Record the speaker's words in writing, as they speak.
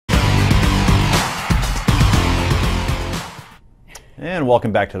And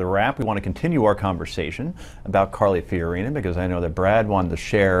welcome back to The Wrap. We want to continue our conversation about Carly Fiorina because I know that Brad wanted to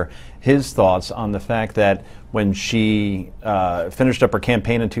share his thoughts on the fact that when she finished up her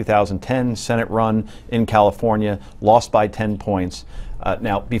campaign in 2010, Senate run in California, lost by 10 points.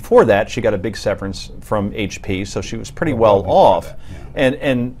 Now, before that, she got a big severance from HP, so she was pretty well off. Yeah.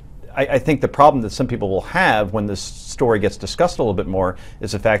 And I think the problem that some people will have when this story gets discussed a little bit more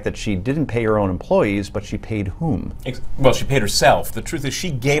is the fact that she didn't pay her own employees, but she paid whom? Well, she paid herself. The truth is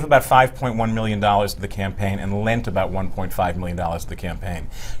she gave about $5.1 million to the campaign and lent about $1.5 million to the campaign.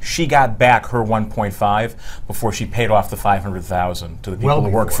 She got back her $1.5 before she paid off the $500,000 to the people who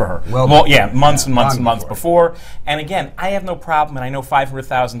worked for her. Months and months before. And again, I have no problem, and I know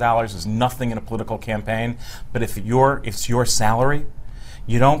 $500,000 is nothing in a political campaign, but if it's your salary,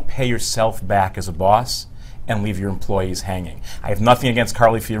 you don't pay yourself back as a boss and leave your employees hanging. I have nothing against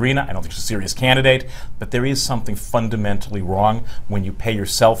Carly Fiorina. I don't think she's a serious candidate, but there is something fundamentally wrong when you pay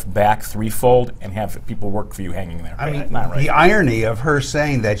yourself back threefold and have people work for you hanging there. I mean, not right. The irony of her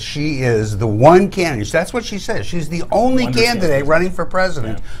saying that she is the one candidate, that's what she says, she's the only candidate running for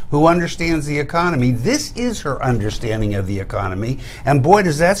president who understands the economy. This is her understanding of the economy, and boy,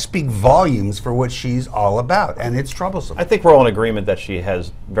 does that speak volumes for what she's all about, and it's troublesome. I think we're all in agreement that she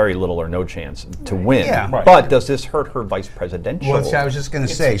has very little or no chance to win. Yeah. But does this hurt her vice presidential? Well, I was just going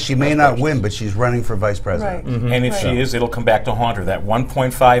to say, she may not win, but she's running for vice president. Right. And if she is, it'll come back to haunt her. That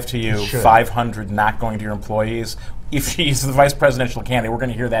 1.5 to you, 500 not going to your employees. If she's the vice presidential candidate, we're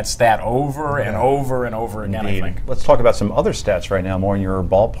going to hear that stat over and over and over again, I think. Let's talk about some other stats right now, more in your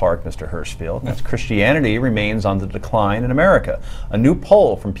ballpark, Mr. Hirschfield. That's Christianity remains on the decline in America. A new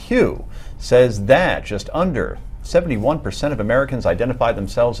poll from Pew says that just under 71% of Americans identify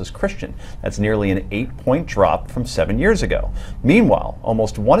themselves as Christian. That's nearly an 8-point drop from 7 years ago. Meanwhile,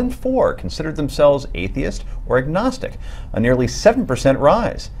 almost 1 in 4 considered themselves atheist or agnostic, a nearly 7%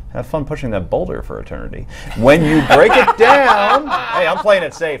 rise. Have fun pushing that boulder for eternity. When you break it down, hey, I'm playing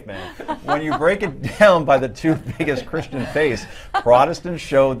it safe, man. When you break it down by the two biggest Christian faiths, Protestants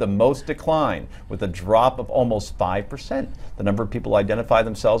showed the most decline, with a drop of almost 5%. The number of people who identify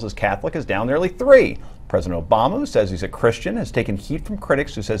themselves as Catholic is down nearly 3. President Obama, who says he's a Christian, has taken heat from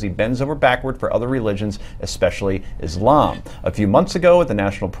critics who says he bends over backward for other religions, especially Islam. A few months ago at the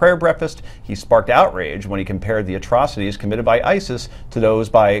National Prayer Breakfast, he sparked outrage when he compared the atrocities committed by ISIS to those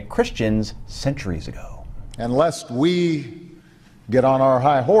by Christians centuries ago. And lest we get on our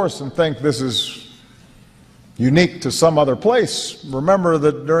high horse and think this is unique to some other place, remember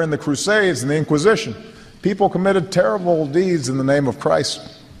that during the Crusades and the Inquisition, people committed terrible deeds in the name of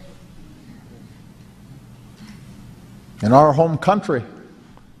Christ. In our home country,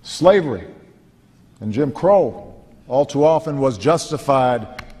 slavery and Jim Crow all too often was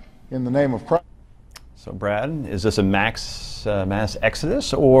justified in the name of Christ. So, Brad, is this a mass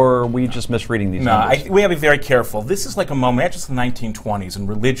exodus, or are we just misreading these numbers? We have to be very careful. This is like a moment, not just the 1920s, and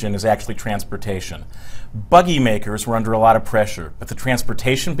religion is actually transportation. Buggy makers were under a lot of pressure, but the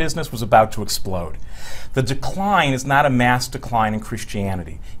transportation business was about to explode. The decline is not a mass decline in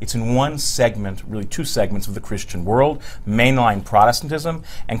Christianity. It's in one segment, really two segments of the Christian world, mainline Protestantism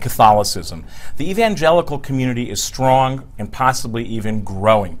and Catholicism. The evangelical community is strong and possibly even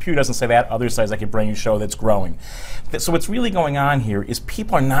growing. Pew doesn't say that. Other sites I could bring you show that's growing. So what's really going on here is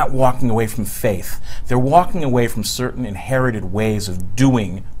people are not walking away from faith. They're walking away from certain inherited ways of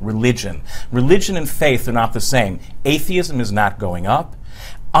doing religion. Religion and faith are not the same. Atheism is not going up.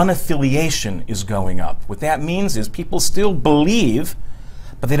 Unaffiliation is going up. What that means is people still believe,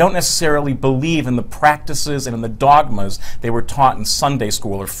 but they don't necessarily believe in the practices and in the dogmas they were taught in Sunday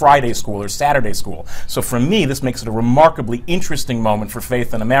school or Friday school or Saturday school. So for me, this makes it a remarkably interesting moment for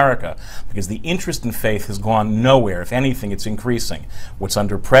faith in America, because the interest in faith has gone nowhere. If anything, it's increasing. What's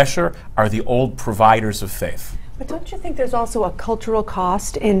under pressure are the old providers of faith. But don't you think there's also a cultural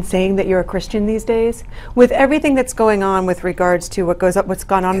cost in saying that you're a Christian these days? With everything that's going on with regards to what's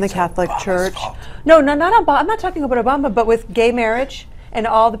gone on in the Catholic Church. No, not Obama. I'm not talking about Obama, but with gay marriage and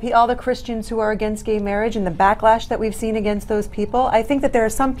all the Christians who are against gay marriage and the backlash that we've seen against those people. I think that there are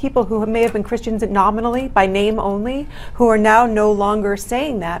some people who may have been Christians nominally, by name only, who are now no longer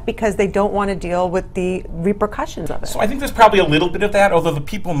saying that because they don't want to deal with the repercussions of it. So I think there's probably a little bit of that, although the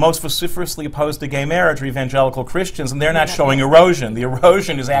people most vociferously opposed to gay marriage are evangelical Christians, and they're not showing erosion. The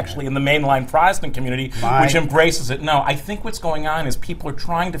erosion is actually in the mainline Protestant community, which embraces it. No, I think what's going on is people are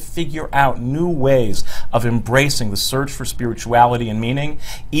trying to figure out new ways of embracing the search for spirituality and meaning,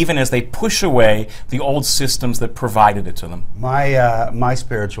 even as they push away the old systems that provided it to them. My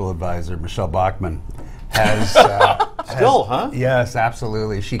spiritual advisor, Michelle Bachmann, has still, huh? Yes,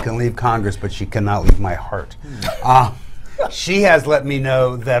 absolutely. She can leave Congress, but she cannot leave my heart. she has let me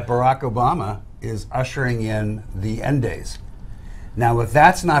know that Barack Obama is ushering in the end days. Now, if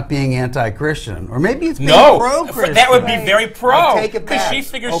that's not being anti-Christian, or maybe it's being pro-Christian. That would be very pro. I'll take it because back. she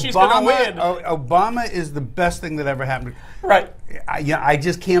figures she's going to win. Obama is the best thing that ever happened. Right. I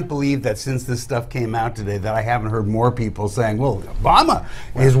just can't believe that since this stuff came out today that I haven't heard more people saying, well, Obama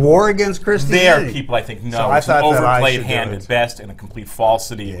is war against Christianity. There are people I think know So it's an overplayed should hand do at it. best and a complete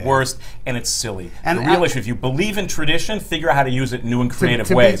falsity at worst, and it's silly. And the real issue, if you believe in tradition, figure out how to use it in new and creative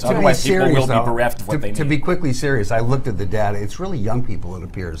To be ways. Otherwise, people serious, will be though, bereft of what they need. To be quickly serious, I looked at the data. It's really young people, it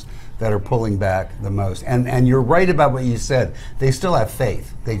appears, that are pulling back the most. And you're right about what you said. They still have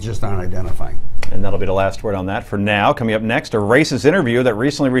faith. They just aren't identifying. And that'll be the last word on that for now. Coming up next, a racist interview that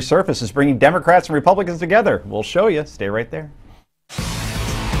recently resurfaced is bringing Democrats and Republicans together. We'll show you. Stay right there.